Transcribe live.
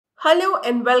Hello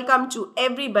and welcome to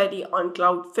everybody on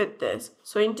Cloud Fitness.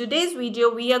 So in today's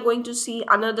video, we are going to see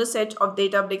another set of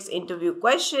Databricks interview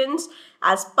questions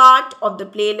as part of the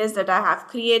playlist that I have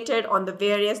created on the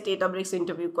various Databricks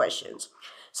interview questions.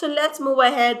 So let's move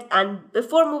ahead, and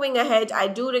before moving ahead, I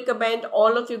do recommend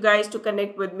all of you guys to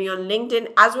connect with me on LinkedIn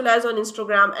as well as on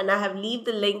Instagram, and I have leave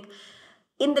the link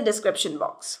in the description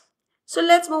box. So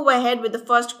let's move ahead with the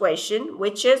first question,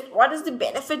 which is what is the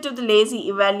benefit of the lazy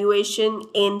evaluation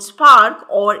in Spark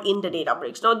or in the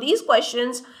Databricks? Now, these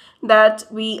questions that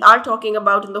we are talking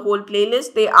about in the whole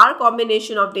playlist, they are a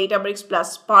combination of Databricks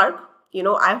plus Spark.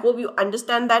 I hope you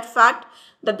understand that fact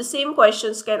that the same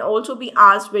questions can also be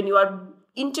asked when you are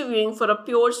interviewing for a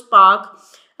pure Spark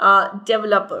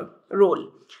developer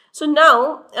role. So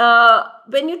now,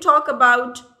 when you talk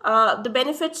about the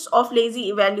benefits of lazy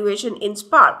evaluation in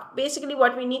Spark, basically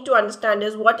what we need to understand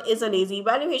is what is a lazy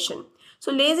evaluation.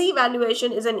 So lazy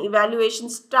evaluation is an evaluation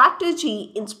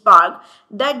strategy in Spark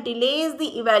that delays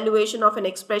the evaluation of an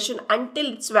expression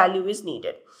until its value is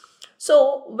needed.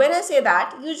 So when I say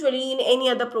that, usually in any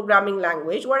other programming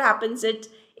language, what happens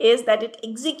is that it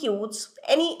executes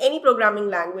any programming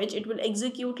language, it will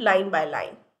execute line by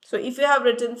line. So if you have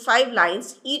written 5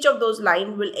 lines, each of those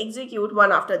lines will execute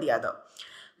one after the other.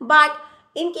 But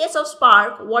in case of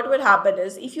Spark, what will happen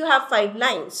is if you have 5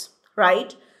 lines,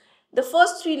 right, the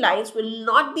first 3 lines will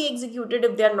not be executed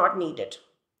if they are not needed,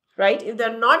 right? If they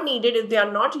are not needed, if they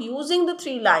are not using the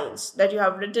 3 lines that you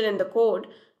have written in the code,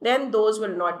 then those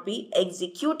will not be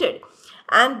executed.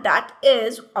 And that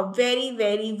is a very,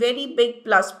 very, very big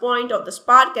plus point of the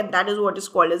Spark, and that is what is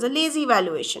called as a lazy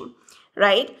evaluation,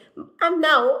 right? And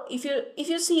now if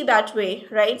you see that way,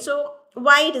 right, so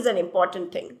why it is an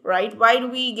important thing, right? Why do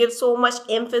we give so much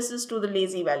emphasis to the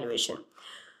lazy evaluation?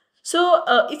 So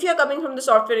if you are coming from the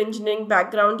software engineering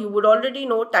background, you would already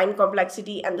know time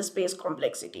complexity and the space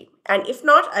complexity. And if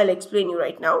not, I'll explain you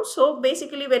right now. So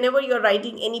basically, whenever you're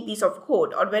writing any piece of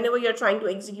code or whenever you're trying to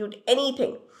execute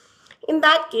anything, in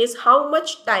that case, how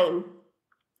much time,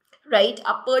 right,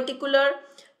 a particular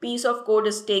piece of code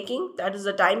is taking, that is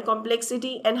the time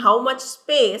complexity, and how much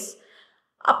space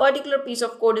a particular piece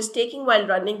of code is taking while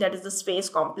running, that is the space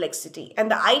complexity.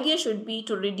 And the idea should be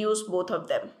to reduce both of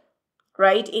them,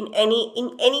 right? In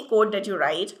any code that you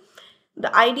write,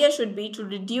 the idea should be to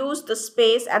reduce the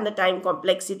space and the time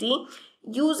complexity.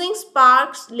 Using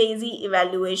Spark's lazy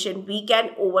evaluation, we can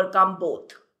overcome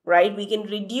both, right? We can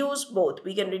reduce both.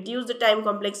 We can reduce the time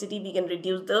complexity. We can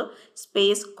reduce the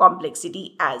space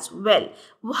complexity as well.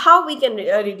 How we can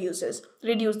reduce this?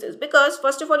 Because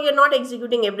first of all, you're not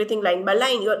executing everything line by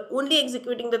line. You're only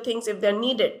executing the things if they're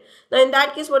needed. Now, in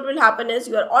that case, what will happen is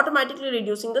you are automatically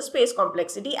reducing the space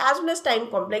complexity as well as time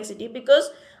complexity, because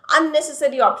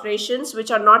unnecessary operations which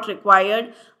are not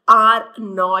required are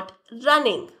not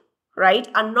running, right,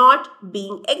 are not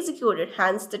being executed.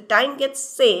 Hence, the time gets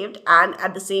saved, and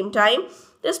at the same time,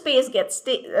 the space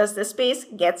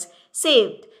gets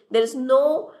saved. There is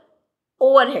no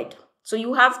overhead. So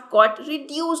you have got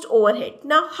reduced overhead.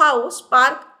 Now, how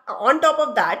Spark, on top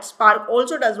of that, Spark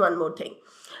also does one more thing.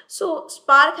 So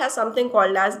Spark has something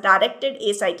called as directed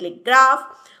acyclic graph,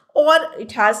 or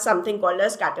it has something called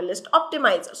as Catalyst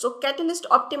Optimizer. So Catalyst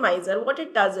Optimizer, what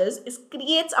it does is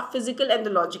creates a physical and the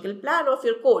logical plan of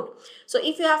your code. So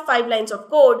if you have 5 lines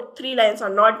of code, 3 lines are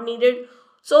not needed.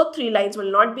 So 3 lines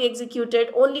will not be executed,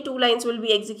 only 2 lines will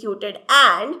be executed.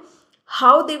 And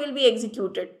how they will be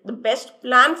executed, the best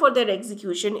plan for their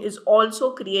execution is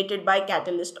also created by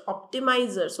Catalyst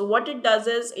Optimizer. So what it does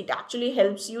is it actually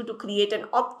helps you to create an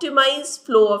optimized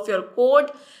flow of your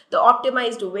code, the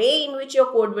optimized way in which your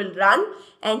code will run,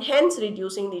 and hence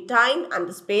reducing the time and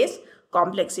the space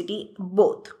complexity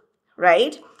both,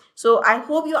 right? So I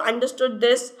hope you understood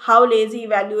this, how lazy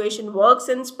evaluation works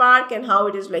in Spark and how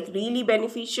it is like really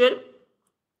beneficial.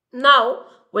 Now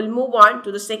we'll move on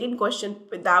to the second question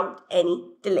without any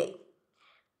delay.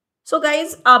 So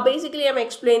guys, basically I'm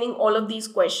explaining all of these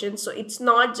questions. So it's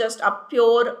not just a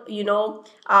pure,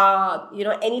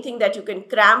 anything that you can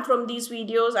cram from these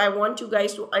videos. I want you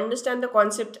guys to understand the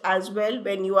concept as well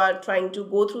when you are trying to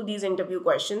go through these interview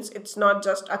questions. It's not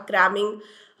just a cramming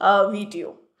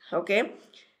video, okay?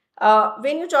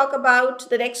 When you talk about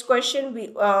the next question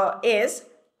is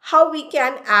how we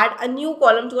can add a new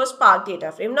column to a Spark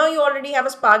data frame. Now you already have a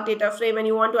Spark data frame and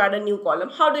you want to add a new column.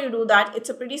 How do you do that?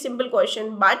 It's a pretty simple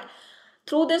question, but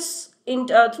through this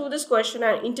question,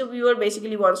 an interviewer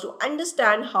basically wants to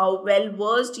understand how well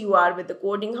versed you are with the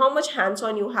coding, how much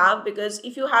hands-on you have, because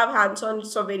if you have hands-on,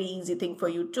 it's a very easy thing for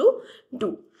you to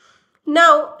do.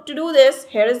 Now, to do this,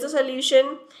 here is the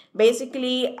solution.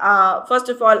 Basically, first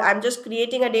of all, I'm just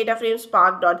creating a data frame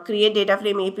spark.create data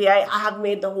frame API. I have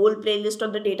made the whole playlist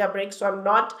on the Databricks, so I'm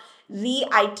not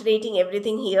reiterating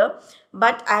everything here,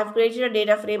 but I have created a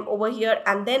data frame over here,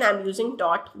 and then I'm using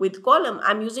dot with column.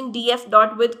 I'm using df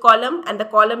dot with column, and the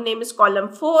column name is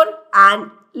column 4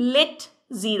 and lit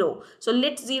 0. So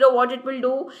lit 0, what it will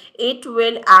do, it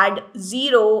will add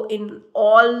 0 in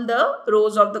all the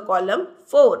rows of the column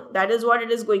 4. That is what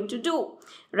it is going to do,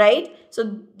 right?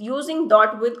 So using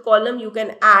dot with column, you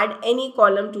can add any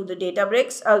column to the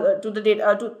Databricks, to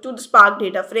the Spark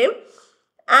data frame,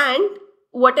 and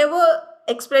whatever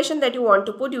expression that you want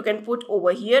to put, you can put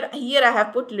over here. Here I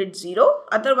have put lit 0.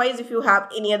 Otherwise, if you have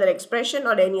any other expression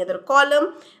or any other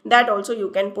column, that also you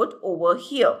can put over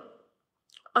here.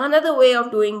 Another way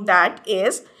of doing that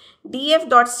is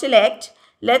df.select.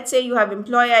 Let's say you have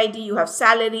employee ID, you have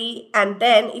salary, and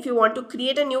then if you want to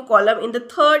create a new column in the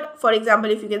third, for example,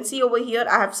 if you can see over here,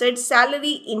 I have said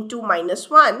salary into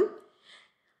 -1,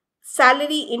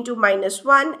 salary into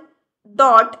 -1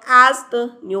 dot as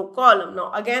the new column.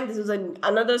 Now again, this is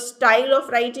another style of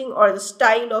writing, or the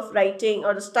style of writing,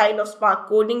 or the style of Spark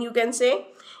coding, you can say.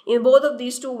 In both of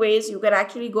these two ways, you can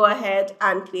actually go ahead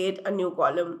and create a new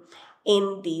column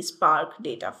in the Spark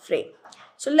data frame.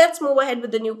 So let's move ahead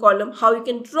with the new column, how you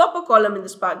can drop a column in the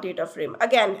Spark data frame.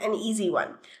 Again, an easy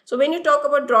one. So when you talk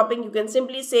about dropping, you can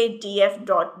simply say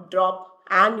df.drop,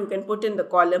 and you can put in the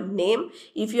column name.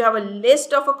 If you have a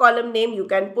list of a column name, you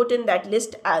can put in that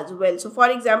list as well. So for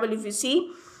example, if you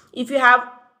see, if you have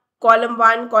column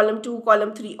 1, column 2,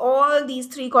 column 3, all these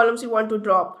 3 columns you want to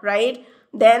drop, right?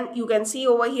 Then you can see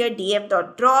over here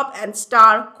df.drop and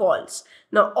star calls.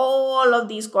 Now all of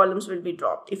these columns will be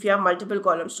dropped if you have multiple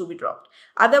columns to be dropped.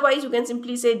 Otherwise, you can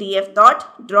simply say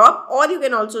df.drop, or you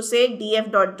can also say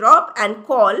df.drop and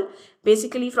call,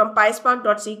 basically from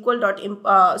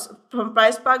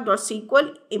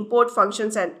PySpark.SQL import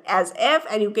functions and as f,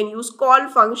 and you can use call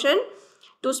function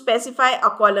to specify a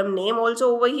column name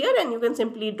also over here, and you can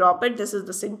simply drop it. This is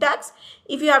the syntax.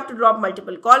 If you have to drop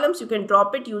multiple columns, you can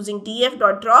drop it using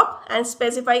df.drop and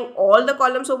specifying all the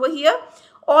columns over here,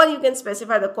 or you can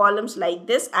specify the columns like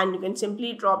this, and you can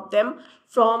simply drop them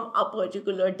from a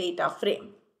particular data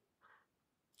frame.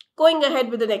 Going ahead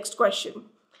with the next question.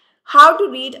 How to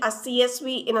read a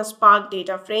CSV in a Spark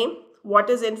data frame? What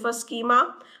is infer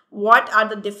schema? What are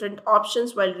the different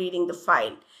options while reading the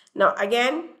file? Now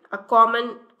again, a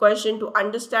common question to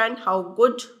understand how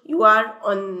good you are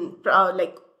on,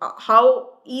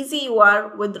 how easy you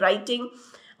are with writing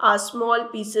small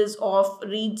pieces of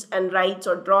reads and writes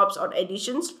or drops or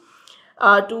additions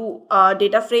to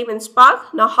data frame in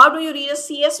Spark. Now, how do you read a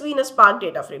CSV in a Spark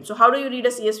data frame? So how do you read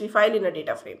a CSV file in a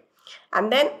data frame?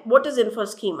 And then what is infer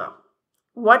schema?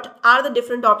 What are the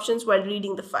different options while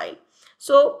reading the file?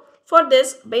 So for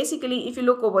this, basically, if you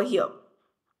look over here,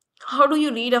 how do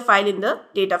you read a file in the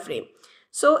data frame?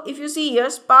 So if you see here,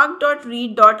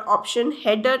 spark.read.option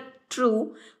header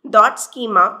true dot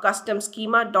schema custom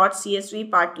schema dot csv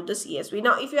part to the CSV.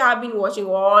 Now if you have been watching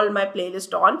all my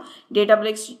playlist on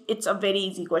Databricks, it's a very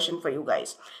easy question for you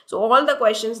guys. So all the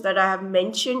questions that I have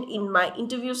mentioned in my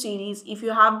interview series, if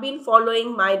you have been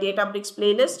following my Databricks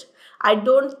playlist, I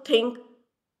don't think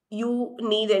you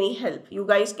need any help. You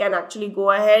guys can actually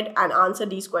go ahead and answer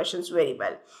these questions very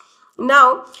well.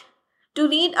 Now, to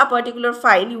read a particular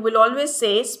file, you will always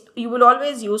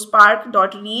use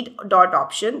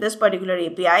spark.read.option, this particular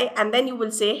API, and then you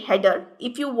will say header.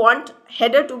 If you want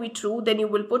header to be true, then you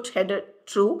will put header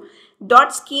true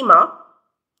dot schema.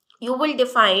 You will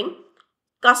define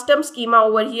custom schema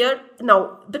over here.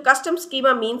 Now, the custom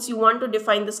schema means you want to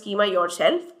define the schema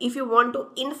yourself. If you want to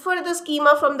infer the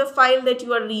schema from the file that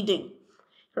you are reading,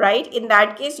 right? In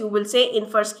that case, you will say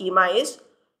infer schema is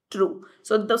true.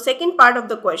 So the second part of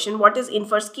the question, what is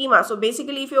infer schema? So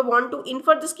basically, if you want to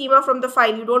infer the schema from the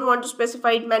file, you don't want to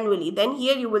specify it manually, then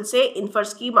here you will say infer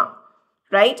schema,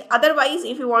 right? Otherwise,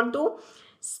 if you want to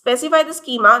specify the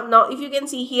schema, now if you can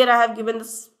see here, I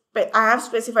have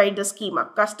specified the schema,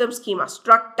 custom schema,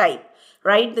 struct type,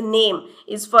 right? The name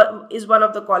is one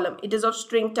of the column. It is of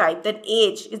string type. Then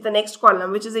age is the next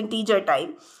column, which is integer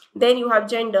type. Then you have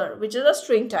gender, which is a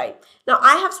string type. Now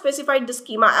I have specified the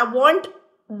schema. I want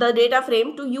the data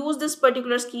frame to use this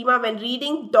particular schema when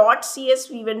reading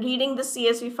 .csv, when reading the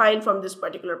CSV file from this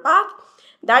particular path.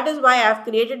 That is why I have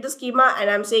created the schema and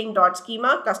I'm saying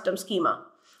 .schema, custom schema,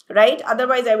 right?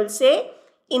 Otherwise, I will say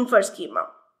infer schema.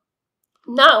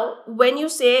 Now, when you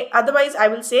say, otherwise, I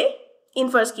will say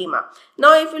infer schema.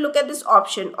 Now, if you look at this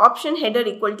option header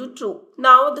equal to true.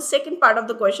 Now, the second part of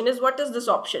the question is, what is this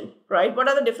option, right? What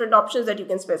are the different options that you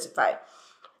can specify?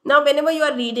 Now, whenever you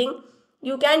are reading,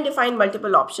 you can define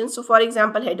multiple options. So, for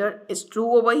example, header is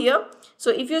true over here. So,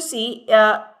 if you see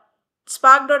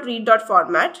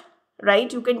spark.read.format,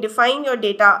 right, you can define your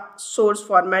data source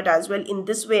format as well in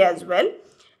this way as well.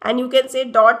 And you can say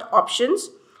dot options,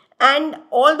 and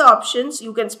all the options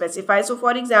you can specify. So,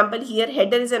 for example, here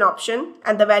header is an option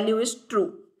and the value is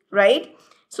true, right?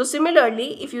 So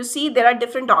similarly, if you see, there are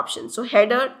different options. So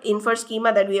header, infer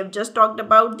schema that we have just talked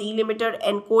about, delimiter,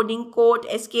 encoding, quote,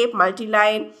 escape,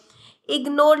 multi-line,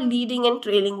 ignore leading and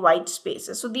trailing white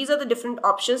spaces. So these are the different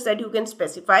options that you can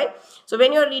specify. So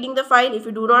when you're reading the file, if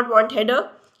you do not want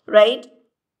header, right,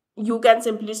 you can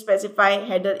simply specify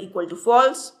header equal to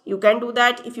false. You can do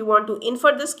that. If you want to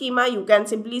infer the schema, you can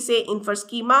simply say infer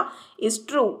schema is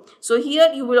true. So here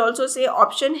you will also say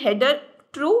option header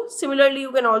true. Similarly,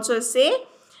 you can also say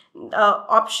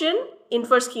option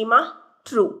infer schema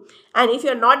true. And if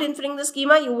you're not inferring the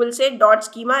schema, you will say dot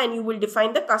schema and you will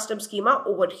define the custom schema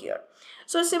over here.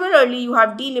 So similarly, you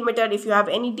have delimiter. If you have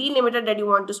any delimiter that you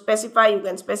want to specify, you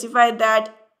can specify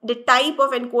that. The type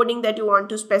of encoding that you want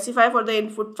to specify for the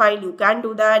input file, you can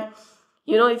do that.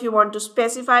 You know, if you want to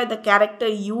specify the character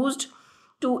used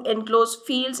to enclose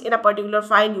fields in a particular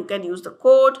file, you can use the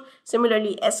quote.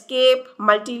 Similarly, escape,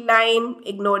 multi-line,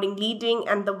 ignoring leading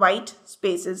and the white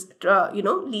spaces,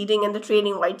 leading and the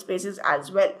trailing white spaces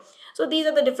as well. So these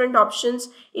are the different options.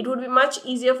 It would be much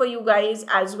easier for you guys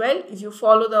as well if you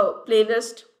follow the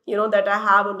playlist, that I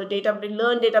have on the Databricks,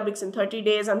 Learn Databricks in 30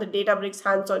 days and the Databricks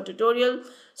hands-on tutorial.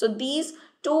 So these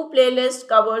two playlists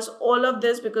covers all of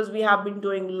this because we have been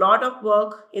doing a lot of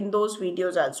work in those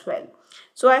videos as well.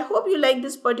 So I hope you like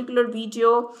this particular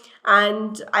video,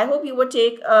 and I hope you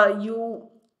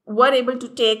were able to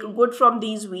take good from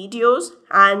these videos,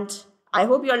 and I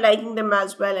hope you're liking them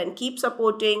as well, and keep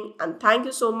supporting, and thank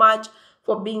you so much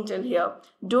for being till here.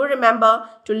 Do remember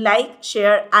to like,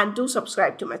 share and do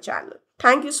subscribe to my channel.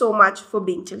 Thank you so much for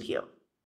being till here.